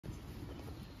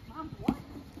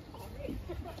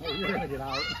you're gonna get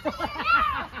out.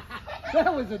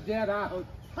 That was a dead out.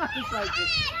 I was like,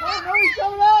 oh no, he's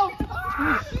coming out!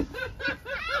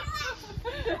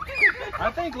 I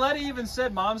think Letty even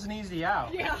said mom's an easy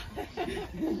out. Yeah.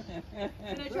 And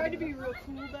I tried to be real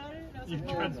cool about it. I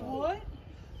was like, what?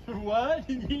 What?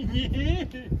 And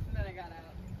then I got out.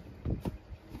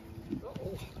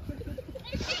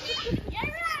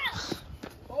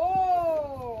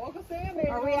 Oh, Uncle Sam made it.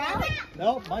 Are we out?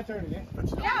 No, my turn again. No,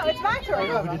 it's my turn. We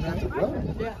didn't have to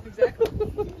run. Yeah, exactly.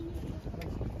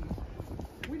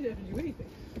 We didn't have to do anything.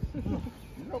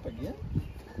 You're up again?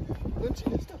 Good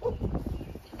chance to hope.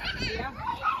 Yeah.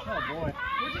 Oh boy.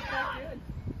 We're just that good.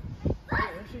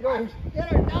 There she goes. Get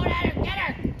her, don't let her, get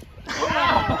her.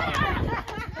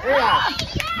 Yeah.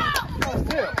 That's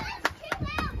two.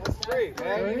 That's three,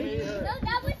 man. No,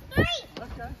 that was 3.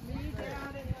 Okay. Me,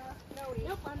 Dad, and Nody.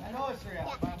 Nope. I know it's three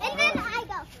out. And then I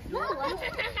go.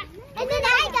 And then I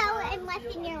go and left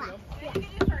in your lap. Get in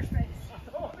first base.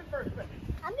 Oh, in first base.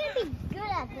 I'm gonna be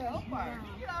good at this. Umpire,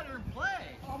 get out here and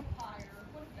play. Umpire.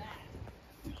 What's that?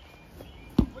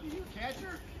 What are you,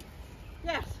 catcher?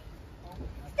 Yes.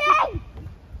 Stay!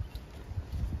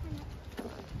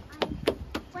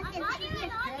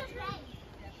 I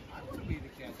want to be the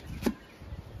catcher.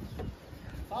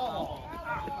 Foul ball.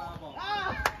 Foul ball.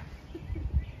 Ah!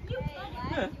 You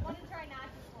want to try not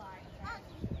to fly.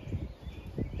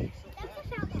 That's a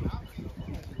foul ball.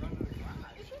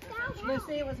 It's a foul You ball.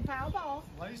 see, it was a foul ball.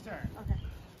 Letty's turn. Okay.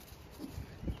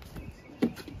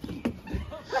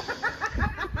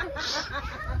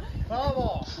 Foul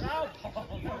ball. Foul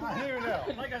ball. Here we go.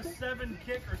 Like a 7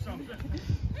 kick or something. Look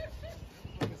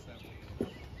at that. It's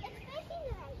facing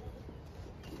right.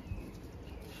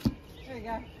 There you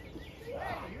go.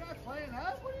 You're not playing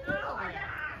us? What are you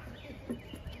doing?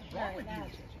 What's wrong with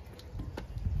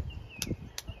you?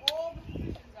 All the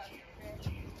positions out here, okay?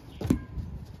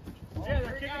 Yeah,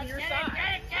 they're kicking your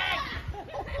side.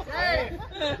 Save!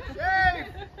 Save!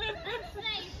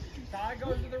 Tie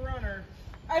goes to the runner.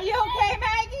 Are you okay,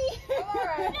 Maggie? All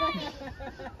right.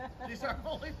 She's our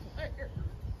only player.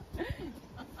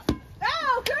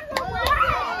 Oh, good one, Maggie.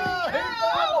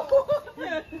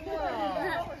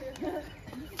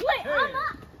 Wait, I'm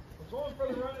up. We're going for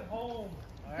the run at home.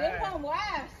 Good one,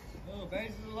 West. Oh,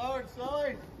 bases are lowered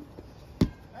slowly.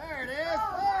 There it is.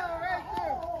 Oh, right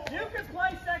there. You can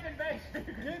play second base.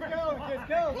 Keep going, kids.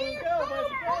 Go, let's go, let's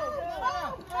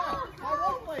go. I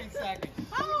won't play second.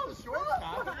 Oh, The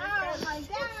shortstop. oh my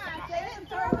gosh, they didn't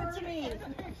throw it to me.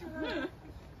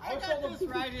 I got this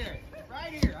right here.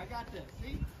 Right here. I got this.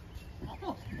 See?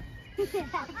 Almost.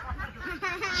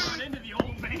 Run into the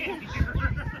old man here.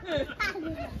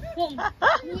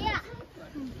 Yeah.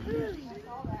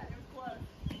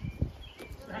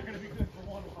 It's not going to be good for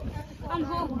one of us. I'm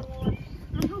home.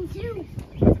 I'm home too.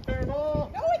 That's a fair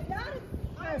ball. No, it's not.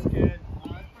 That's good.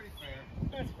 That's pretty fair.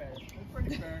 That's fair. That's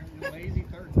pretty fair. You're lazy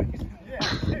third base.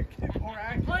 Yeah. Get more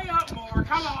active. Play up more.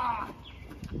 Come on.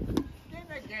 Get in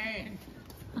the game.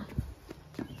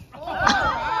 Oh,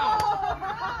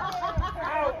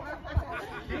 out.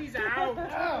 He's out.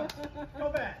 Go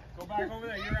back. Go back over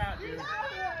there. You're out, dude.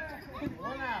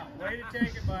 One out. Way to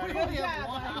take it, buddy. We only have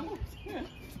one out.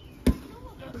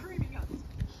 They're creaming us.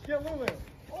 Get Lulu.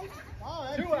 Oh,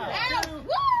 that's 2 out.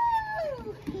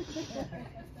 Woo!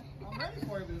 I'm ready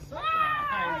for you with the sun. I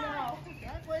know. Can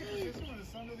I play position when the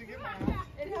sun doesn't get my house?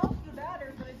 It helps the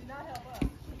batters, but it did not help us.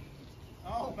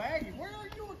 Oh, Maggie, where are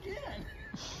you again?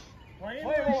 Playing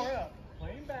Play back. more up.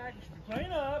 Playing back. You should be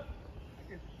playing up.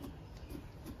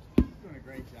 Doing a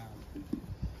great job.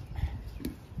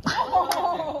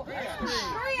 Oh, Three out. 3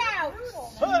 out.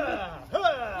 No, I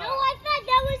thought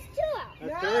that was 2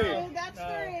 out. No, that's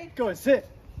 3. Go and sit.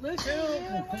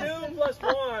 Listen, 2 plus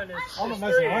 1 is I'm not 3.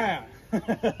 messing around.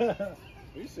 Are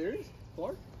you serious,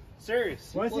 Clark?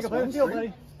 Serious. Why don't you Plus play the one, field, three.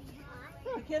 buddy?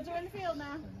 the kids are in the field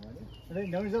now. I think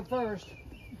Nody's up first.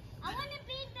 I want to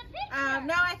be the pitcher.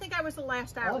 No, I think I was the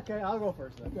last out. Okay, I'll go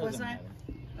first then. Wasn't I?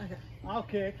 Okay. I'll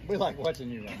kick. We like watching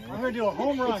you run. I'm going to do a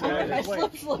home run, guys. I Just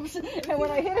wait. slips, and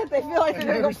when I hit it, they feel like they're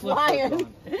going to go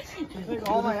flying. I think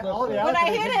all the When outs I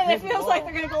are hit gonna it, it be feels like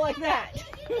they're going to go like that.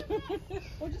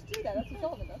 Well, just do that. That's what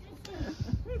Sullivan does.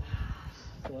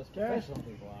 So let's professional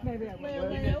people out. Maybe I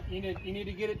will. You need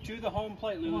to get it to the home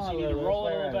plate, Lulu. Come So on, you need to Lulu, roll it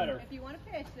a play little right. better. If you want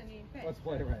to pitch, then you pitch. Let's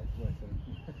play right.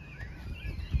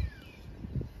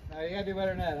 Now you gotta do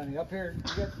better than that, honey. Up here, you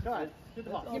get cut. Get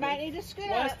the ball. You might need to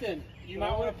scoot up. Weston, you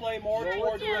might want to play more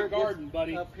towards your garden,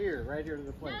 buddy. Up here, right here to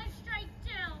the plate. No, strike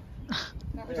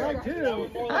 2. Strike That was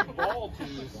two. more like ball 2.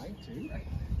 Right, two.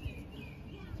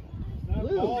 Not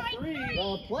Blue. ball 3.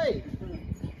 The plate.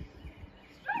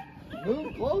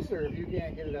 Move closer if you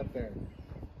can't get it up there.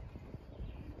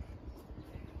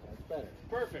 better.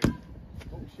 Perfect.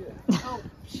 Oh shit.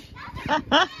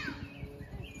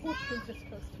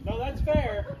 No, that's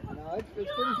fair. No, it's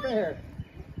pretty fair.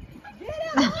 Get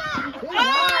him!